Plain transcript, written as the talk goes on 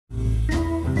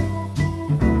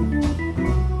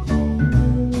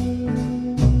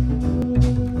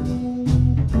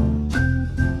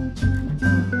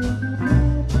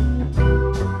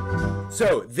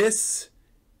So this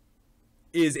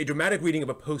is a dramatic reading of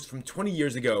a post from 20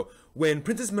 years ago when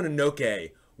Princess Mononoke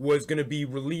was going to be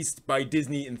released by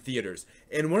Disney in theaters.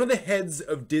 And one of the heads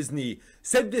of Disney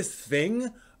said this thing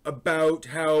about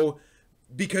how,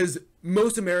 because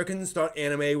most Americans thought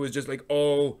anime was just like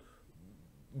all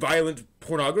violent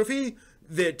pornography,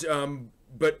 that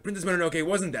but Princess Mononoke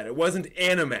wasn't that. It wasn't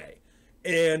anime.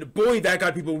 And boy, that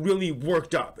got people really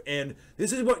worked up. And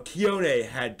this is what Kione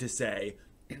had to say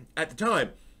at the time.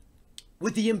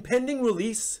 With the impending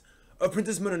release of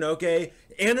Princess Mononoke,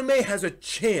 anime has a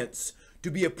chance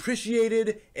to be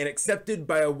appreciated and accepted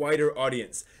by a wider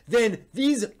audience. Then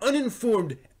these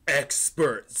uninformed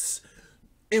experts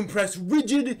impress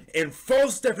rigid and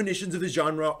false definitions of the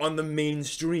genre on the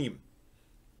mainstream.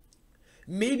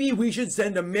 Maybe we should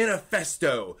send a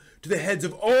manifesto to the heads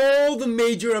of all the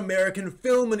major American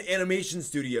film and animation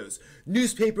studios,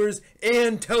 newspapers,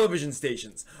 and television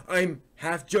stations. I'm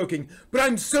half joking, but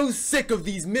I'm so sick of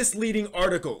these misleading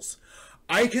articles.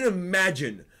 I can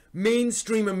imagine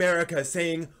mainstream America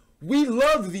saying, "We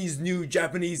love these new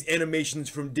Japanese animations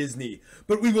from Disney,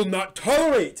 but we will not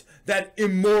tolerate that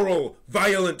immoral,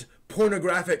 violent,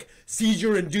 pornographic,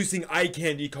 seizure-inducing eye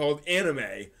candy called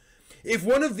anime." If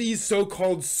one of these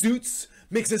so-called suits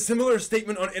makes a similar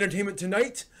statement on Entertainment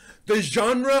Tonight, the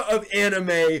genre of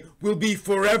anime will be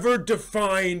forever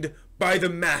defined by the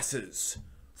masses.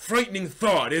 Frightening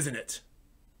thought, isn't it?